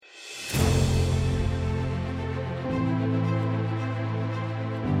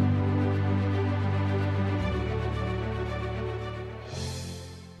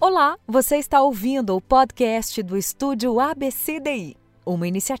Olá, você está ouvindo o podcast do Estúdio ABCDI, uma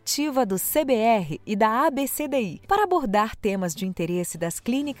iniciativa do CBR e da ABCDI para abordar temas de interesse das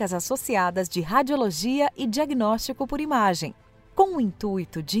clínicas associadas de radiologia e diagnóstico por imagem, com o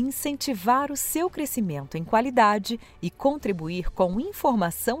intuito de incentivar o seu crescimento em qualidade e contribuir com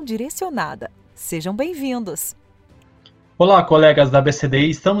informação direcionada. Sejam bem-vindos! Olá, colegas da ABCDI,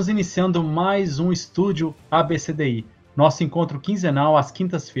 estamos iniciando mais um Estúdio ABCDI, nosso encontro quinzenal às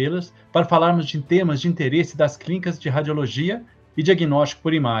quintas-feiras para falarmos de temas de interesse das clínicas de radiologia e diagnóstico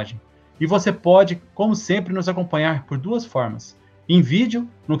por imagem. E você pode, como sempre, nos acompanhar por duas formas: em vídeo,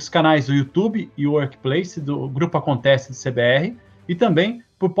 nos canais do YouTube e Workplace do Grupo Acontece do CBR, e também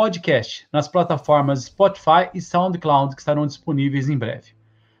por podcast, nas plataformas Spotify e SoundCloud, que estarão disponíveis em breve.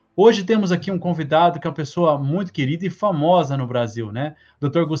 Hoje temos aqui um convidado que é uma pessoa muito querida e famosa no Brasil, né?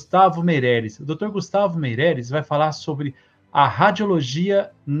 Dr. Gustavo Meireles. O Dr. Gustavo Meireles vai falar sobre a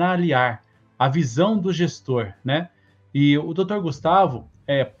radiologia na LIAR, a visão do gestor, né? E o Dr. Gustavo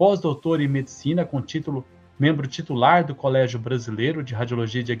é pós-doutor em medicina com título membro titular do Colégio Brasileiro de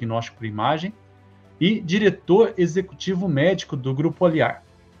Radiologia e Diagnóstico por Imagem e diretor executivo médico do Grupo Oliar.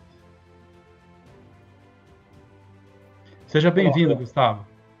 Seja bem-vindo,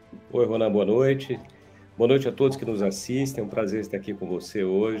 Gustavo. Oi, Ronan, boa noite. Boa noite a todos que nos assistem. É um prazer estar aqui com você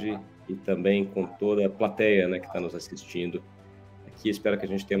hoje e também com toda a plateia, né, que está nos assistindo aqui. Espero que a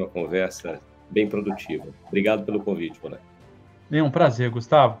gente tenha uma conversa bem produtiva. Obrigado pelo convite, Ronan. É um prazer,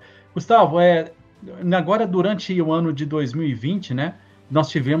 Gustavo. Gustavo, agora durante o ano de 2020, né,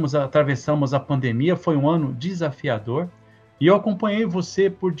 nós atravessamos a pandemia, foi um ano desafiador e eu acompanhei você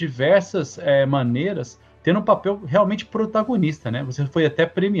por diversas maneiras, tendo um papel realmente protagonista, né? Você foi até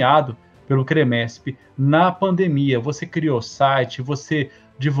premiado pelo CREMESP na pandemia. Você criou site, você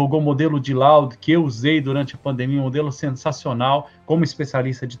divulgou o modelo de laudo que eu usei durante a pandemia, um modelo sensacional, como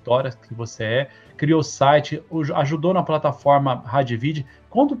especialista de tórax que você é. Criou site, ajudou na plataforma Radivide.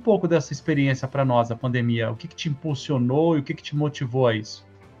 Conta um pouco dessa experiência para nós, a pandemia. O que te impulsionou e o que te motivou a isso?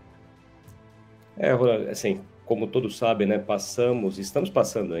 Assim, como todos sabem, né, estamos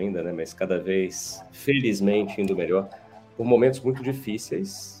passando ainda, né, mas cada vez, felizmente, indo melhor, por momentos muito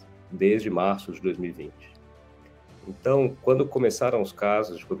difíceis desde março de 2020. Então, quando começaram os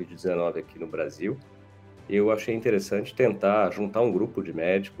casos de Covid-19 aqui no Brasil, eu achei interessante tentar juntar um grupo de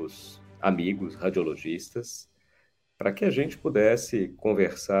médicos, amigos, radiologistas, para que a gente pudesse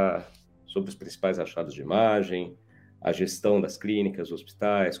conversar sobre os principais achados de imagem, a gestão das clínicas,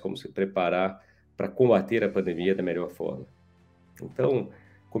 hospitais, como se preparar para combater a pandemia da melhor forma. Então,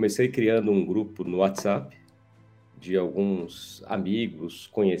 comecei criando um grupo no WhatsApp de alguns amigos,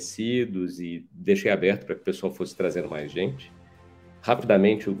 conhecidos, e deixei aberto para que o pessoal fosse trazendo mais gente.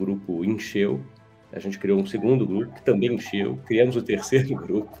 Rapidamente o grupo encheu, a gente criou um segundo grupo que também encheu, criamos o terceiro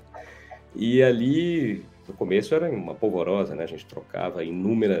grupo, e ali, no começo, era uma polvorosa, né? A gente trocava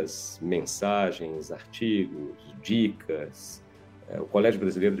inúmeras mensagens, artigos, dicas. O Colégio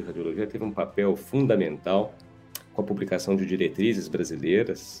Brasileiro de Radiologia teve um papel fundamental com a publicação de diretrizes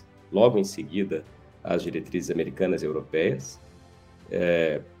brasileiras, logo em seguida as diretrizes americanas e europeias.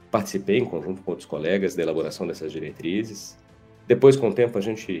 Participei em conjunto com outros colegas da elaboração dessas diretrizes. Depois, com o tempo, a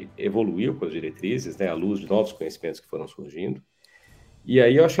gente evoluiu com as diretrizes, né, à luz de novos conhecimentos que foram surgindo. E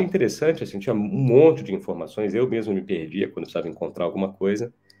aí eu achei interessante, assim, tinha um monte de informações, eu mesmo me perdia quando precisava encontrar alguma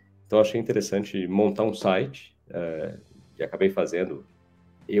coisa. Então, eu achei interessante montar um site, e acabei fazendo,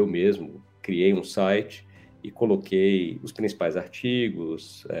 eu mesmo criei um site e coloquei os principais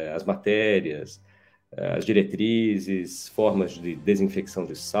artigos, as matérias, as diretrizes, formas de desinfecção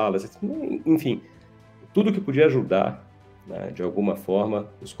de salas, enfim, tudo que podia ajudar, né, de alguma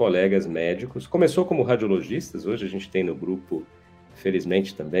forma, os colegas médicos. Começou como radiologistas, hoje a gente tem no grupo,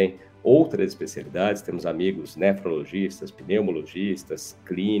 felizmente também, outras especialidades, temos amigos nefrologistas, pneumologistas,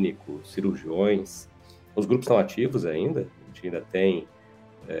 clínicos, cirurgiões. Os grupos estão ativos ainda, a gente ainda tem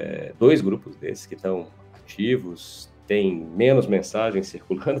 2 grupos desses que estão ativos, tem menos mensagens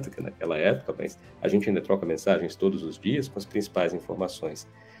circulando do que naquela época, mas a gente ainda troca mensagens todos os dias com as principais informações.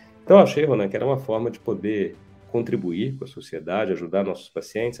 Então, eu achei, Ronan, que era uma forma de poder contribuir com a sociedade, ajudar nossos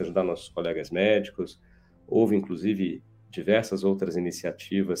pacientes, ajudar nossos colegas médicos. Houve, inclusive, diversas outras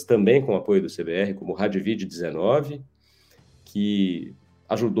iniciativas, também com o apoio do CBR, como o Radivide 19, que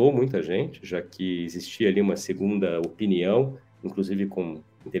ajudou muita gente, já que existia ali uma segunda opinião, inclusive com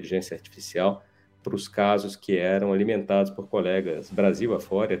inteligência artificial, para os casos que eram alimentados por colegas Brasil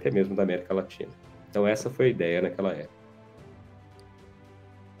afora e até mesmo da América Latina. Então, essa foi a ideia naquela época.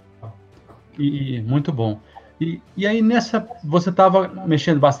 Muito bom. E aí, você estava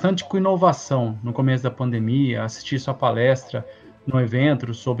mexendo bastante com inovação no começo da pandemia, assisti sua palestra no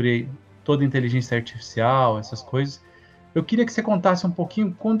evento sobre toda a inteligência artificial, essas coisas. Eu queria que você contasse um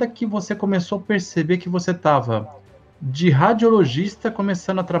pouquinho quando é que você começou a perceber que você estava de radiologista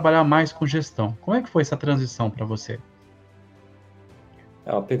começando a trabalhar mais com gestão. Como é que foi essa transição para você?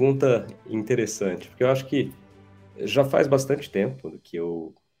 É uma pergunta interessante, porque eu acho que já faz bastante tempo que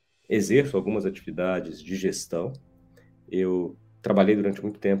eu exerço algumas atividades de gestão. Eu trabalhei durante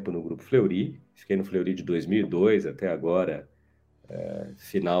muito tempo no Grupo Fleury, fiquei no Fleury de 2002 até agora,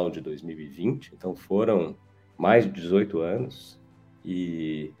 final de 2020, então foram mais de 18 anos.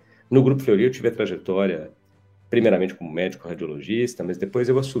 E no Grupo Fleury eu tive a trajetória, primeiramente como médico radiologista, mas depois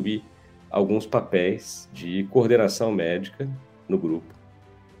eu assumi alguns papéis de coordenação médica no grupo.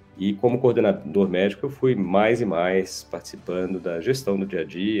 E como coordenador médico, eu fui mais e mais participando da gestão do dia a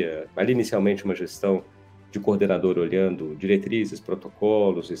dia. Ali, inicialmente, uma gestão de coordenador olhando diretrizes,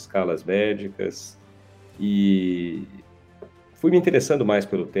 protocolos, escalas médicas. E fui me interessando mais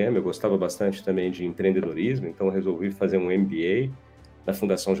pelo tema. Eu gostava bastante também de empreendedorismo, então resolvi fazer um MBA na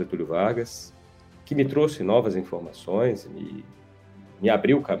Fundação Getúlio Vargas, que me trouxe novas informações e me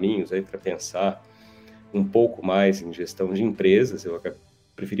abriu caminhos aí para pensar um pouco mais em gestão de empresas. Eu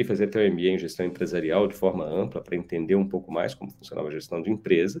preferi fazer até o MBA em gestão empresarial de forma ampla para entender um pouco mais como funcionava a gestão de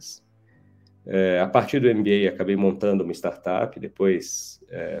empresas. A partir do MBA acabei montando uma startup, depois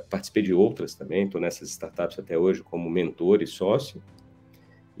participei de outras também, estou nessas startups até hoje como mentor e sócio,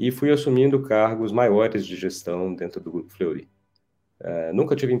 e fui assumindo cargos maiores de gestão dentro do Grupo Fleury.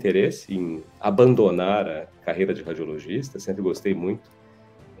 Nunca tive interesse em abandonar a carreira de radiologista, sempre gostei muito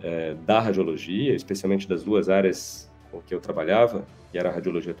da radiologia, especialmente das duas áreas com que eu trabalhava, que era a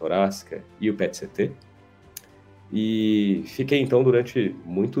radiologia torácica e o PET-CT. E fiquei, então, durante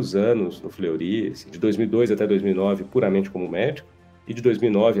muitos anos no Fleury, de 2002 até 2009, puramente como médico, e de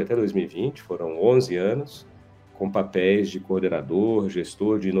 2009 até 2020, foram 11 anos, com papéis de coordenador,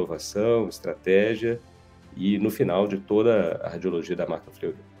 gestor de inovação, estratégia, e no final de toda a radiologia da marca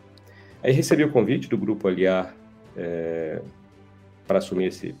Fleury. Aí recebi o convite do Grupo Aliar para assumir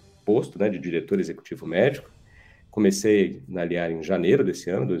esse posto, né, de diretor executivo médico. Comecei na Aliar em janeiro desse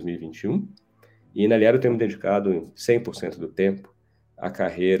ano, 2021, e na Aliar eu tenho me dedicado 100% do tempo à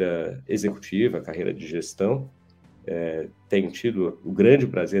carreira executiva, à carreira de gestão. Tenho tido o grande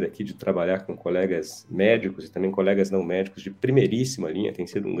prazer aqui de trabalhar com colegas médicos e também colegas não médicos de primeiríssima linha, tem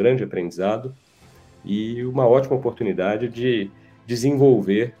sido um grande aprendizado e uma ótima oportunidade de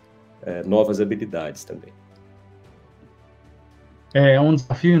desenvolver novas habilidades também. É um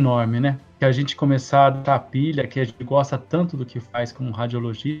desafio enorme, né? Que a gente começar a dar pilha, que a gente gosta tanto do que faz como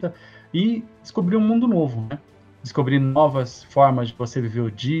radiologista e descobrir um mundo novo, né? Descobrir novas formas de você viver o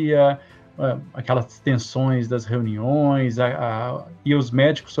dia, aquelas tensões das reuniões, e os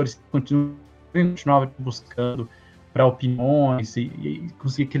médicos continuavam buscando para opiniões e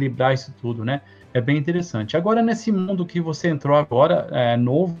conseguir equilibrar isso tudo, né? É bem interessante. Agora, nesse mundo que você entrou agora,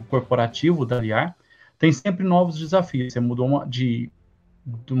 novo, corporativo da Aliar, tem sempre novos desafios. Você mudou de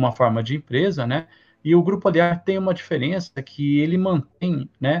uma forma de empresa, né? E o Grupo Aliar tem uma diferença que ele mantém,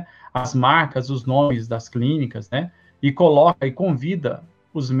 né, as marcas, os nomes das clínicas, né? E coloca e convida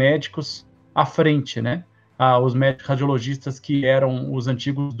os médicos à frente, né? Os médicos radiologistas que eram os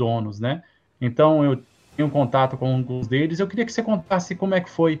antigos donos, né? Então, eu tenho um contato com alguns deles. Eu queria que você contasse como é que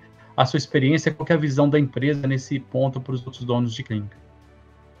foi a sua experiência, qual que é a visão da empresa nesse ponto para os outros donos de clínica.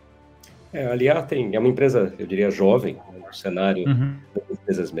 A Aliar é uma empresa, eu diria, jovem, no cenário das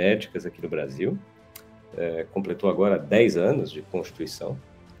empresas médicas aqui no Brasil. Completou agora 10 anos de constituição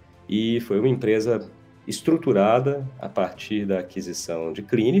e foi uma empresa estruturada a partir da aquisição de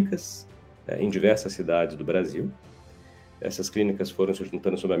clínicas em diversas cidades do Brasil. Essas clínicas foram se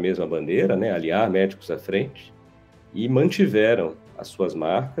juntando sob a mesma bandeira, né? Aliar Médicos à Frente, e mantiveram as suas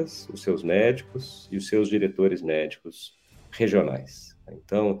marcas, os seus médicos e os seus diretores médicos regionais.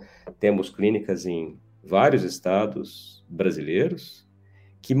 Então, temos clínicas em vários estados brasileiros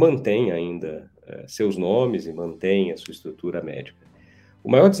que mantêm ainda seus nomes e mantêm a sua estrutura médica. O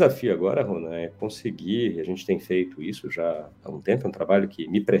maior desafio agora, Ronan, é conseguir, a gente tem feito isso já há um tempo, é um trabalho que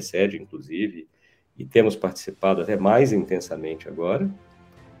me precede, inclusive, e temos participado até mais intensamente agora,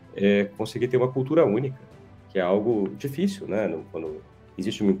 conseguir ter uma cultura única, que é algo difícil, né? Quando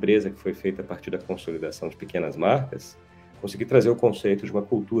existe uma empresa que foi feita a partir da consolidação de pequenas marcas, conseguir trazer o conceito de uma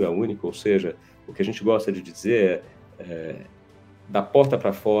cultura única, ou seja, o que a gente gosta de dizer da porta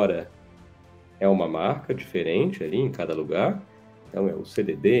para fora é uma marca diferente ali em cada lugar. Então, é o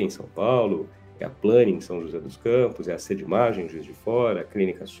CDD em São Paulo, é a Plane em São José dos Campos, é a Sedimagem em Juiz de Fora, a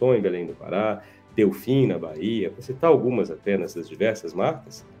Clínica Som em Belém do Pará, Delfim na Bahia, para citar algumas apenas das diversas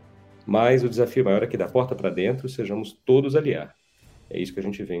marcas, mas o desafio maior é que da porta para dentro sejamos todos Aliar. É isso que a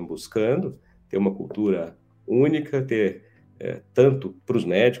gente vem buscando, ter uma cultura única, ter tanto para os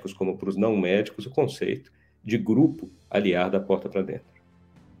médicos como para os não médicos o conceito de grupo aliar da porta para dentro.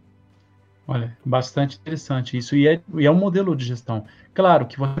 Olha, bastante interessante isso. E é um modelo de gestão. Claro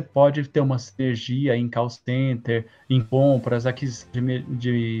que você pode ter uma sinergia em call center, em compras, aquisição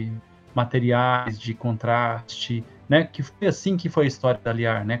de materiais, de contraste, né? Que foi assim que foi a história da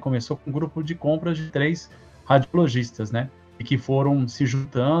Aliar, né? Começou com um grupo de compras de 3 radiologistas, né? E que foram se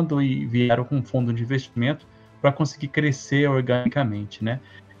juntando e vieram com um fundo de investimento para conseguir crescer organicamente, né?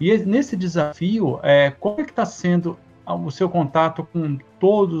 E nesse desafio, como é que está sendo o seu contato com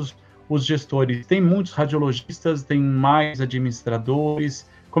todos os gestores? Tem muitos radiologistas, tem mais administradores.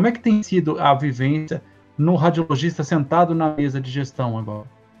 Como é que tem sido a vivência no radiologista sentado na mesa de gestão agora?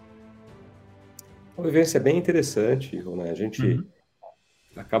 Uma vivência bem interessante, né? A gente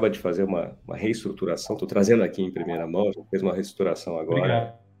acaba de fazer uma reestruturação, estou trazendo aqui em primeira mão, a gente fez uma reestruturação agora,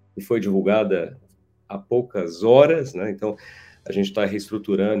 Obrigado. e foi divulgada há poucas horas, né? Então, a gente está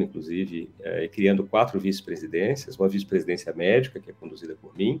reestruturando, inclusive, criando 4 vice-presidências, uma vice-presidência médica, que é conduzida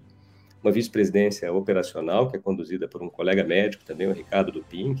por mim, uma vice-presidência operacional, que é conduzida por um colega médico também, o Ricardo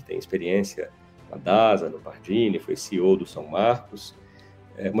Dupin, que tem experiência na DASA, no Pardini, foi CEO do São Marcos,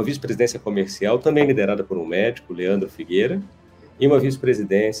 uma vice-presidência comercial, também liderada por um médico, Leandro Figueira, e uma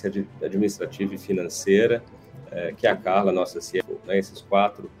vice-presidência administrativa e financeira, que é a Carla, nossa CFO. Né? Esses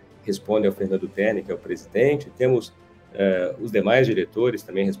 4 respondem ao Fernando Terni, que é o presidente. Temos os demais diretores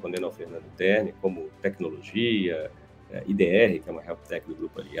também respondendo ao Fernando Terni, como tecnologia, IDR, que é uma Health Tech do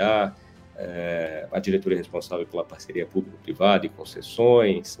Grupo Aliar, a diretoria responsável pela parceria público-privada e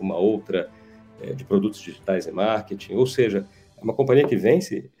concessões, uma outra de produtos digitais e marketing, ou seja, é uma companhia que vem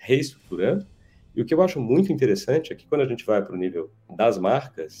se reestruturando. E o que eu acho muito interessante é que quando a gente vai para o nível das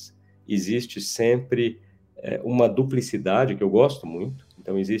marcas, existe sempre uma duplicidade que eu gosto muito.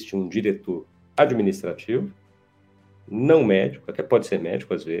 Então, existe um diretor administrativo, não médico, até pode ser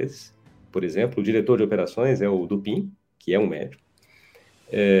médico às vezes. Por exemplo, o diretor de operações é o Dupin, que é um médico.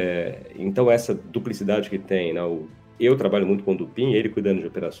 Então, essa duplicidade que tem, né? Eu trabalho muito com o Dupin, ele cuidando de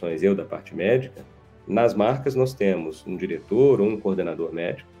operações, eu da parte médica. Nas marcas, nós temos um diretor ou um coordenador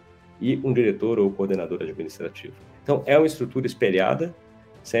médico e um diretor ou coordenador administrativo. Então, é uma estrutura espelhada,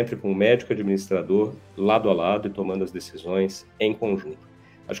 sempre com o médico e administrador lado a lado e tomando as decisões em conjunto.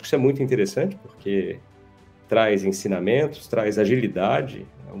 Acho que isso é muito interessante, porque traz ensinamentos, traz agilidade.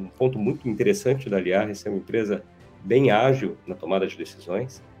 É um ponto muito interessante da Aliar, é uma empresa bem ágil na tomada de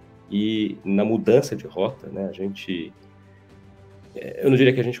decisões e na mudança de rota, né? Eu não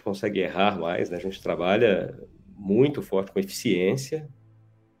diria que a gente consegue errar mais, né? A gente trabalha muito forte com eficiência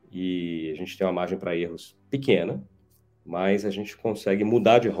e a gente tem uma margem para erros pequena, mas a gente consegue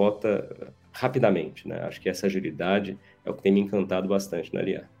mudar de rota rapidamente, né? Acho que essa agilidade é o que tem me encantado bastante na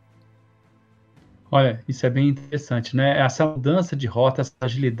Aliar. Olha, isso é bem interessante, né? Essa mudança de rota, essa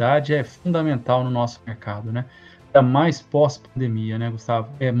agilidade é fundamental no nosso mercado, né? Ainda mais pós-pandemia, né, Gustavo?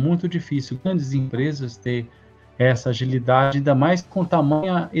 É muito difícil grandes empresas ter essa agilidade, ainda mais com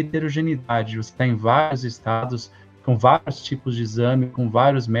tamanha heterogeneidade. Você está em vários estados, com vários tipos de exame, com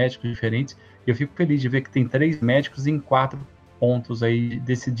vários médicos diferentes. Eu fico feliz de ver que tem 3 médicos em 4 pontos aí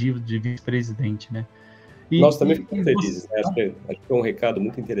decididos de vice-presidente, né? Nós também ficamos felizes, né? Acho que é um recado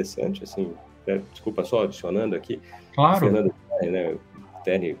muito interessante, assim, desculpa só adicionando aqui. Claro. O Fernando Terni, né? O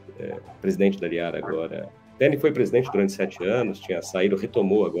Terni, presidente da Aliar agora. O Terni foi presidente durante 7 anos, tinha saído,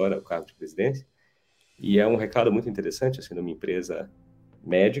 retomou agora o cargo de presidência. E é um recado muito interessante, assim, numa empresa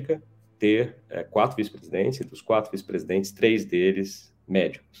médica, ter 4 vice-presidentes, e dos 4 vice-presidentes, 3 deles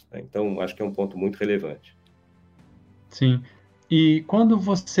médicos, né? Então, acho que é um ponto muito relevante. Sim. E quando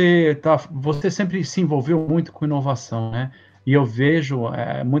você sempre se envolveu muito com inovação, né? E eu vejo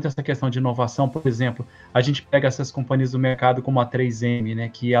muito essa questão de inovação, por exemplo, a gente pega essas companhias do mercado como a 3M, né?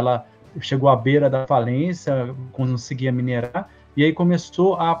 Que ela chegou à beira da falência, conseguia minerar, e aí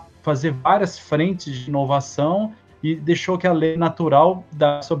começou a fazer várias frentes de inovação e deixou que a lei natural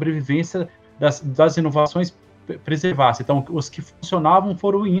da sobrevivência das inovações preservasse. Então, os que funcionavam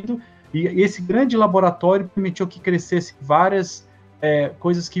foram indo, e esse grande laboratório permitiu que crescesse várias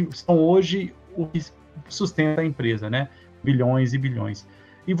coisas que são hoje o que sustenta a empresa, né? Bilhões e bilhões.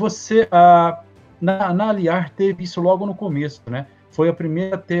 E você, na Aliar, teve isso logo no começo, né? Foi a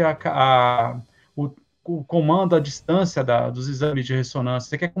primeira a ter o comando à distância dos exames de ressonância.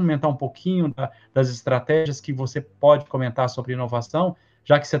 Você quer comentar um pouquinho das estratégias que você pode comentar sobre inovação,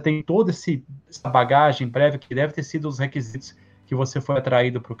 já que você tem toda essa bagagem prévia que deve ter sido os requisitos que você foi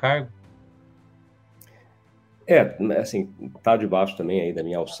atraído para o cargo? Assim, tá debaixo também aí da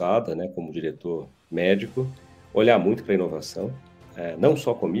minha alçada, né, como diretor médico, olhar muito para a inovação. não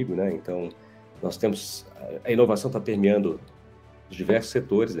só comigo, né? Então, nós temos... A inovação está permeando os diversos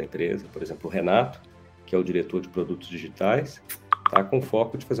setores da empresa. Por exemplo, o Renato, que é o diretor de produtos digitais, está com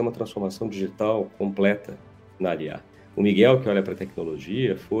foco de fazer uma transformação digital completa na Aliar. O Miguel, que olha para a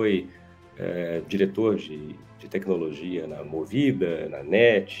tecnologia, foi diretor de tecnologia na Movida, na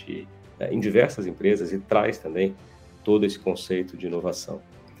NET, em diversas empresas, e traz também todo esse conceito de inovação.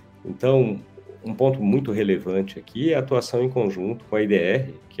 Então, um ponto muito relevante aqui é a atuação em conjunto com a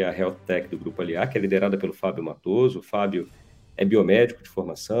IDR, que é a Health Tech do Grupo Aliar, que é liderada pelo Fábio Matoso. O Fábio é biomédico de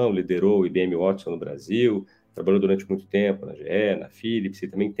formação, liderou o IBM Watson no Brasil, trabalhou durante muito tempo na GE, na Philips, e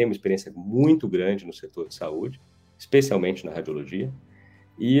também tem uma experiência muito grande no setor de saúde, especialmente na radiologia.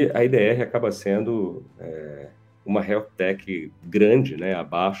 E a IDR acaba sendo uma Health Tech grande, né,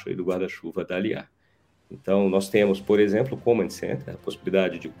 abaixo aí do guarda-chuva da Aliar. Então, nós temos, por exemplo, o Command Center, a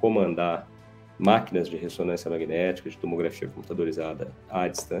possibilidade de comandar máquinas de ressonância magnética, de tomografia computadorizada à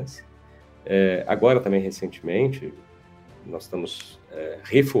distância. Agora, também recentemente, nós estamos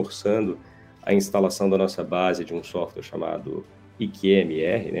reforçando a instalação da nossa base de um software chamado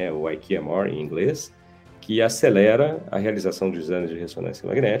IQMR, né, ou IQMR em inglês, que acelera a realização de exames de ressonância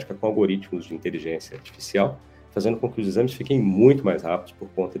magnética com algoritmos de inteligência artificial, fazendo com que os exames fiquem muito mais rápidos por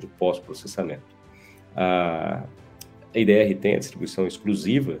conta de pós-processamento. A IDR tem a distribuição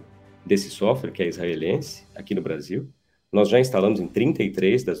exclusiva desse software, que é israelense, aqui no Brasil. Nós já instalamos em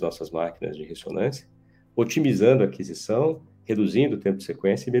 33 das nossas máquinas de ressonância, otimizando a aquisição, reduzindo o tempo de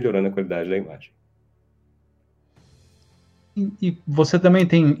sequência e melhorando a qualidade da imagem. E você também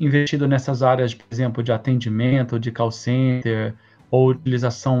tem investido nessas áreas, por exemplo, de atendimento, de call center, ou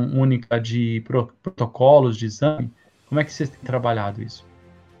utilização única de protocolos de exame? Como é que vocês têm trabalhado isso?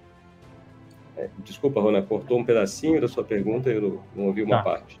 Desculpa, Rona, cortou um pedacinho da sua pergunta e eu não ouvi uma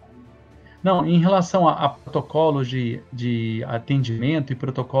parte. Não, em relação a protocolos de atendimento e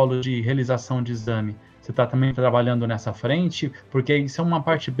protocolos de realização de exame, você está também trabalhando nessa frente? Porque isso é uma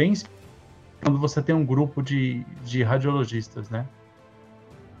parte bem quando você tem um grupo de radiologistas, né?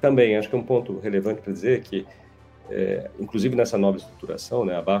 Também, acho que é um ponto relevante para dizer que, inclusive nessa nova estruturação,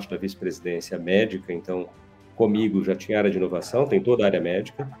 né, abaixo da vice-presidência médica, então, comigo já tinha área de inovação, tem toda a área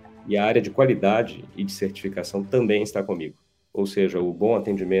médica, e a área de qualidade e de certificação também está comigo. Ou seja, o bom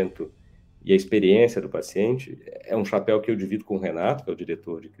atendimento e a experiência do paciente é um chapéu que eu divido com o Renato, que é o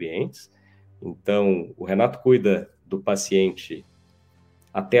diretor de clientes. Então, o Renato cuida do paciente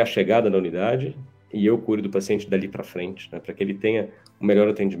até a chegada na unidade e eu cuido do paciente dali para frente, né, para que ele tenha o melhor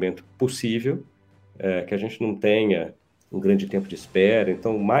atendimento possível, que a gente não tenha um grande tempo de espera.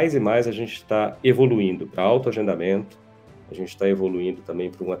 Então, mais e mais a gente está evoluindo para autoagendamento, a gente está evoluindo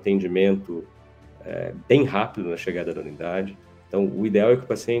também para um atendimento bem rápido na chegada da unidade. Então, o ideal é que o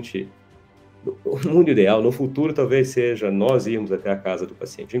paciente... O mundo ideal, no futuro, talvez seja nós irmos até a casa do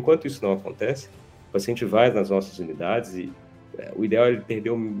paciente. Enquanto isso não acontece, o paciente vai nas nossas unidades e o ideal é ele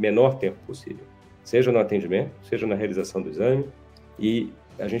perder o menor tempo possível, seja no atendimento, seja na realização do exame, e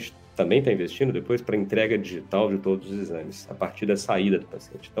a gente também está investindo depois para a entrega digital de todos os exames, a partir da saída do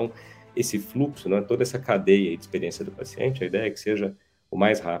paciente. Então, esse fluxo, né, toda essa cadeia de experiência do paciente, a ideia é que seja o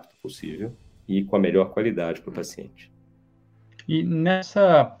mais rápido possível e com a melhor qualidade para o paciente. E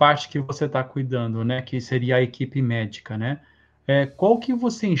nessa parte que você está cuidando, né, que seria a equipe médica, né, qual que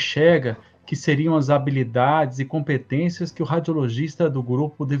você enxerga que seriam as habilidades e competências que o radiologista do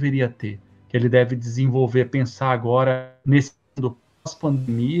grupo deveria ter, que ele deve desenvolver, pensar agora nesse mundo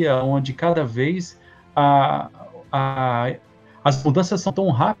pós-pandemia, onde cada vez as mudanças são tão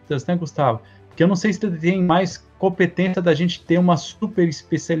rápidas, né, Gustavo? Porque eu não sei se tem mais competência da gente ter uma super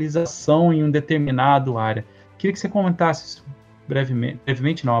especialização em um determinado área. Queria que você comentasse isso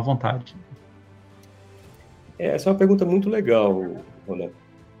brevemente não, à vontade. Essa é uma pergunta muito legal, Ronaldo.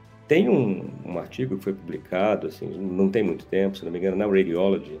 Tem um artigo que foi publicado, assim, não tem muito tempo, se não me engano, na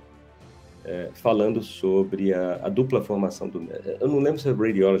Radiology, falando sobre a dupla formação do... Eu não lembro se é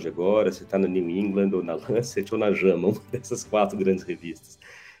Radiology agora, se está na New England, ou na Lancet, ou na JAMA, uma dessas 4 grandes revistas.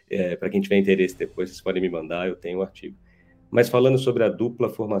 Para quem tiver interesse depois, vocês podem me mandar, eu tenho o artigo. Mas falando sobre a dupla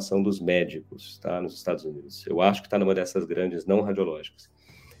formação dos médicos, tá, nos Estados Unidos. Eu acho que está numa dessas grandes não radiológicas.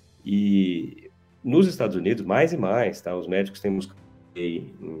 E nos Estados Unidos, mais e mais, tá, os médicos têm buscado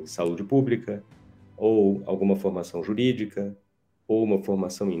em saúde pública, ou alguma formação jurídica, ou uma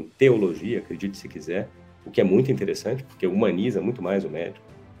formação em teologia, acredite se quiser, o que é muito interessante, porque humaniza muito mais o médico.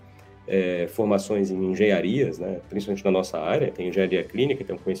 Formações em engenharias, né, principalmente na nossa área, tem engenharia clínica,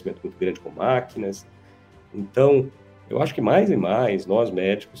 tem um conhecimento muito grande com máquinas. Então, eu acho que mais e mais nós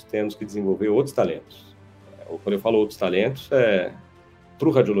médicos temos que desenvolver outros talentos. Quando eu falo outros talentos, para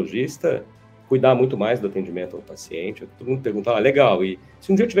o radiologista, cuidar muito mais do atendimento ao paciente. Todo mundo pergunta, legal, e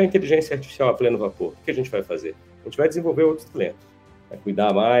se um dia tiver inteligência artificial a pleno vapor, o que a gente vai fazer? A gente vai desenvolver outros talentos. Vai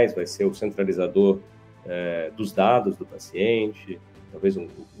cuidar mais, vai ser o centralizador dos dados do paciente. Talvez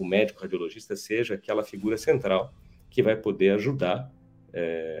o médico radiologista seja aquela figura central que vai poder ajudar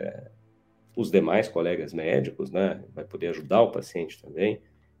os demais colegas médicos, né? Vai poder ajudar o paciente também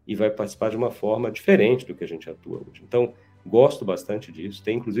e vai participar de uma forma diferente do que a gente atua hoje. Então, gosto bastante disso.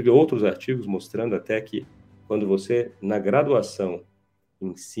 Tem, inclusive, outros artigos mostrando até que quando você, na graduação,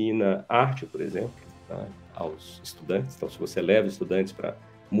 ensina arte, por exemplo, tá, aos estudantes, então, se você leva estudantes para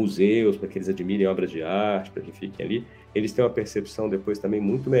museus, para que eles admirem obras de arte, para que fiquem ali, eles têm uma percepção depois também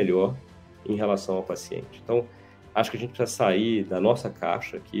muito melhor em relação ao paciente. Então, acho que a gente precisa sair da nossa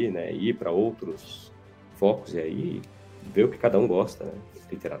caixa aqui, né, e ir para outros focos e aí ver o que cada um gosta, né?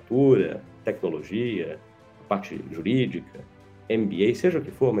 Literatura, tecnologia, a parte jurídica, MBA, seja o que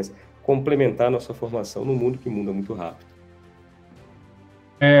for, mas complementar a nossa formação num mundo que muda muito rápido.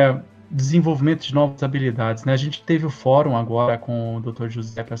 Desenvolvimento de novas habilidades, né? A gente teve o fórum agora com o Dr.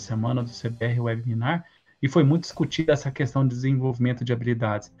 José para a semana do CBR Webinar e foi muito discutida essa questão de desenvolvimento de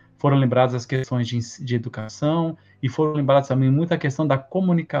habilidades. Foram lembradas as questões de educação e foram lembradas também muito a questão da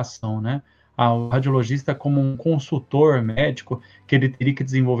comunicação, né? O radiologista como um consultor médico, que ele teria que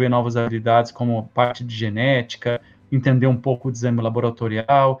desenvolver novas habilidades como parte de genética, entender um pouco do exame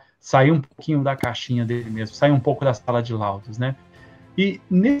laboratorial, sair um pouquinho da caixinha dele mesmo, sair um pouco da sala de laudos, né? E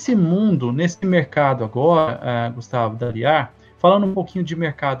nesse mundo, nesse mercado agora, Gustavo Daliar, falando um pouquinho de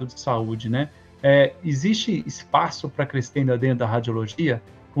mercado de saúde, né? Existe espaço para crescer ainda dentro da radiologia,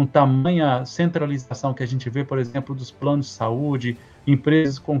 com tamanha centralização que a gente vê, por exemplo, dos planos de saúde,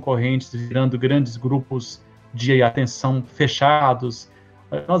 empresas concorrentes virando grandes grupos de atenção fechados.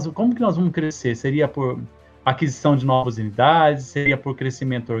 Como que nós vamos crescer? Seria por aquisição de novas unidades? Seria por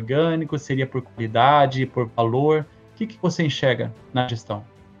crescimento orgânico? Seria por qualidade, por valor? O que você enxerga na gestão?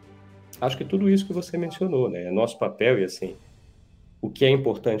 Acho que tudo isso que você mencionou, né? É nosso papel e, assim, o que é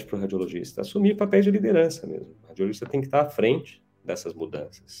importante para o radiologista? Assumir papéis de liderança mesmo. O radiologista tem que estar à frente dessas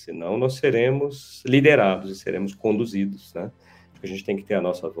mudanças, senão nós seremos liderados e seremos conduzidos, né? A gente tem que ter a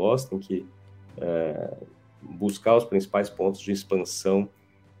nossa voz, tem que buscar os principais pontos de expansão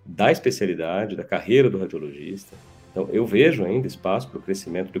da especialidade, da carreira do radiologista. Então, eu vejo ainda espaço para o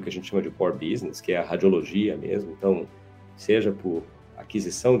crescimento do que a gente chama de core business, que é a radiologia mesmo. Então, seja por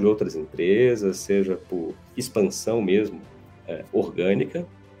aquisição de outras empresas, seja por expansão mesmo orgânica.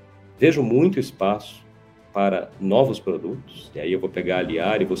 Vejo muito espaço para novos produtos, e aí eu vou pegar a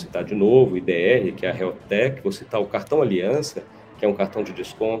Liar e vou citar de novo o IDR, que é a HealthTech, vou citar o cartão Aliança, que é um cartão de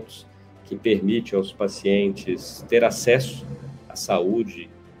descontos que permite aos pacientes ter acesso à saúde,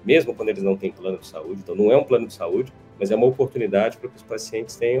 mesmo quando eles não têm plano de saúde. Então, não é um plano de saúde, mas é uma oportunidade para que os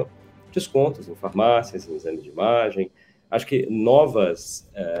pacientes tenham descontos em farmácias, em exames de imagem. Acho que novas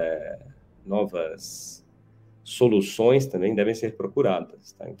soluções também devem ser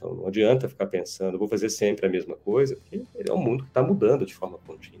procuradas, tá? Então, não adianta ficar pensando, vou fazer sempre a mesma coisa, porque é um mundo que está mudando de forma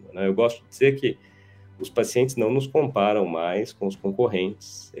contínua, né? Eu gosto de dizer que os pacientes não nos comparam mais com os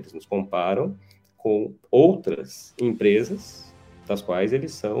concorrentes, eles nos comparam com outras empresas das quais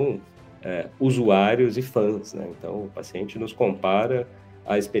eles são usuários e fãs, né? Então, o paciente nos compara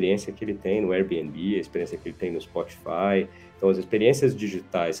à experiência que ele tem no Airbnb, a experiência que ele tem no Spotify. Então, as experiências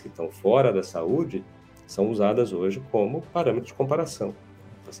digitais que estão fora da saúde são usadas hoje como parâmetro de comparação.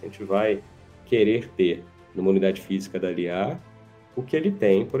 O paciente vai querer ter, numa unidade física da Liar, o que ele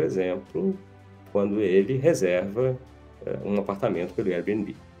tem, por exemplo, quando ele reserva um apartamento pelo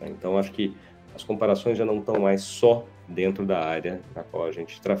Airbnb. Então, acho que as comparações já não estão mais só dentro da área na qual a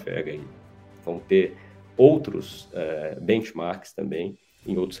gente trafega. E vão ter outros benchmarks também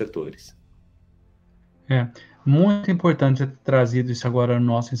em outros setores. Muito importante ter trazido isso agora no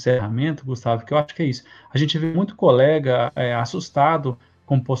nosso encerramento, Gustavo, que eu acho que é isso. A gente vê muito colega assustado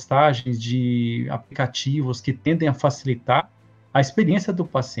com postagens de aplicativos que tendem a facilitar a experiência do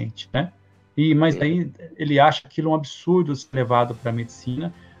paciente, né? Mas aí ele acha aquilo um absurdo ser levado para a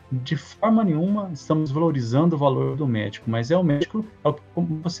medicina. De forma nenhuma estamos valorizando o valor do médico, mas o médico,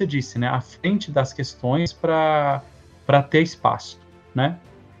 como você disse, né, à frente das questões para ter espaço, né?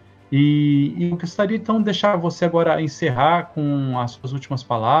 E eu gostaria, então, de deixar você agora encerrar com as suas últimas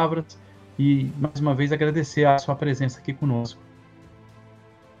palavras e, mais uma vez, agradecer a sua presença aqui conosco.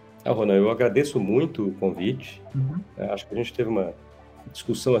 Ronan, eu agradeço muito o convite. Acho que a gente teve uma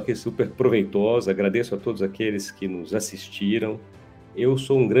discussão aqui super proveitosa. Agradeço a todos aqueles que nos assistiram. Eu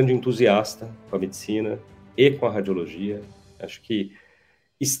sou um grande entusiasta com a medicina e com a radiologia. Acho que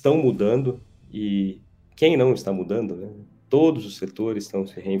estão mudando e quem não está mudando, né? todos os setores estão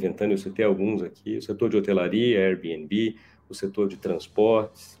se reinventando, eu citei alguns aqui, o setor de hotelaria, Airbnb, o setor de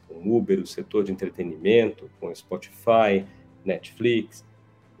transportes, com Uber, o setor de entretenimento, com Spotify, Netflix.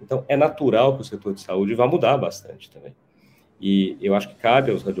 Então, é natural que o setor de saúde vá mudar bastante também. E eu acho que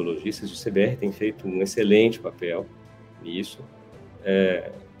cabe aos radiologistas, e o CBR tem feito um excelente papel nisso,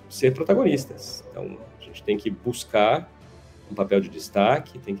 ser protagonistas. Então, a gente tem que buscar um papel de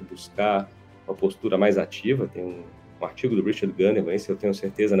destaque, tem que buscar uma postura mais ativa. Tem um artigo do Richard Gunderman, esse eu tenho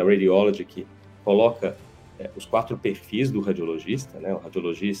certeza, na Radiology, que coloca os 4 perfis do radiologista, né? O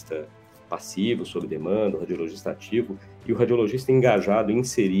radiologista passivo, sob demanda, o radiologista ativo e o radiologista engajado,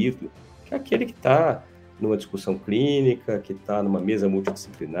 inserido, que é aquele que está numa discussão clínica, que está numa mesa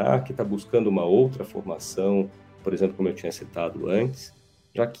multidisciplinar, que está buscando uma outra formação, por exemplo, como eu tinha citado antes,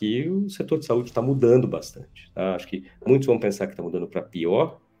 já que o setor de saúde está mudando bastante. Tá? Acho que muitos vão pensar que está mudando para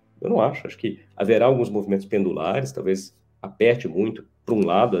pior. Eu não acho. Acho que haverá alguns movimentos pendulares, talvez aperte muito para um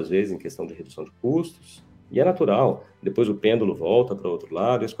lado, às vezes, em questão de redução de custos, e é natural. Depois o pêndulo volta para o outro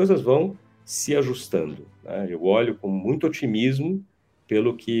lado e as coisas vão se ajustando. Né? Eu olho com muito otimismo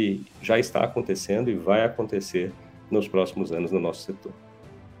pelo que já está acontecendo e vai acontecer nos próximos anos no nosso setor.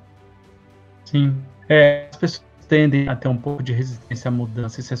 Sim. As pessoas tendem a ter um pouco de resistência à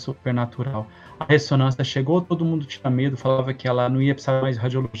mudança, isso é super natural. A ressonância chegou, todo mundo tinha medo, falava que ela não ia precisar mais de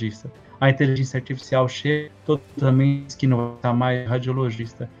radiologista. A inteligência artificial chega, todo mundo também diz que não vai precisar mais de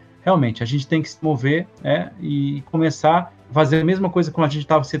radiologista. Realmente, a gente tem que se mover e começar a fazer a mesma coisa como a gente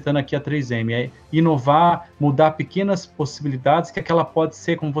estava citando aqui a 3M, inovar, mudar pequenas possibilidades que aquela pode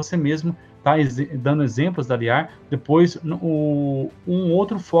ser, como você mesmo está dando exemplos da Liar, depois um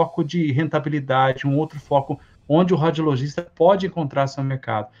outro foco de rentabilidade, um outro foco onde o radiologista pode encontrar seu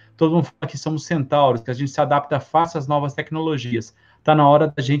mercado. Todo mundo fala que somos centauros, que a gente se adapta fácil às novas tecnologias. Está na hora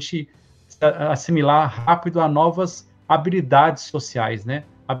da gente assimilar rápido a novas habilidades sociais, né?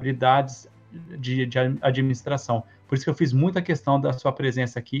 Habilidades de administração. Por isso que eu fiz muita questão da sua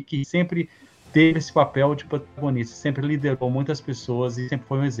presença aqui, que sempre teve esse papel de protagonista, sempre liderou muitas pessoas e sempre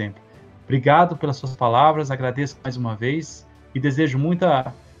foi um exemplo. Obrigado pelas suas palavras, agradeço mais uma vez e desejo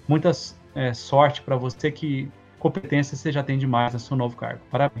muita sorte para você, que competência você já tem demais no seu novo cargo.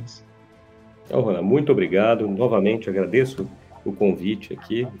 Parabéns. Então, Rona, muito obrigado. Novamente agradeço o convite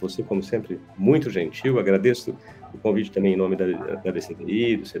aqui. Você, como sempre, muito gentil. Agradeço o convite também em nome da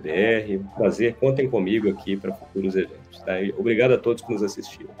ABCDI, do CBR. Prazer, contem comigo aqui para futuros eventos. Tá? E obrigado a todos que nos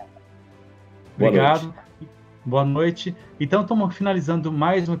assistiram. Obrigado. Noite. Boa noite. Então, estamos finalizando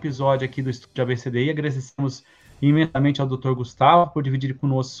mais um episódio aqui do Estúdio ABCDI. Agradecemos imensamente ao Dr. Gustavo por dividir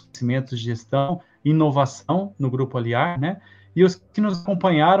conosco os conhecimentos de gestão e inovação no Grupo Aliar, né? E os que nos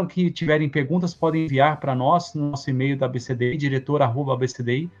acompanharam, que tiverem perguntas, podem enviar para nós no nosso e-mail da ABCDI,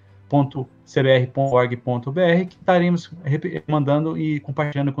 diretor@abcdi.cbr.org.br, que estaremos mandando e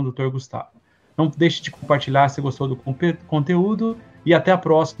compartilhando com o Dr. Gustavo. Não deixe de compartilhar se gostou do conteúdo e até o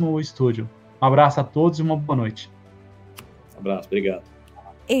próximo estúdio. Um abraço a todos e uma boa noite. Um abraço, obrigado.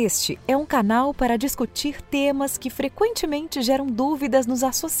 Este é um canal para discutir temas que frequentemente geram dúvidas nos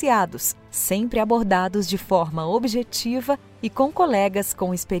associados, sempre abordados de forma objetiva e com colegas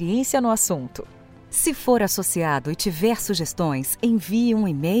com experiência no assunto. Se for associado e tiver sugestões, envie um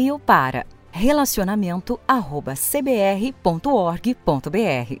e-mail para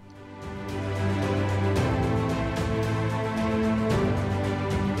relacionamento@cbr.org.br.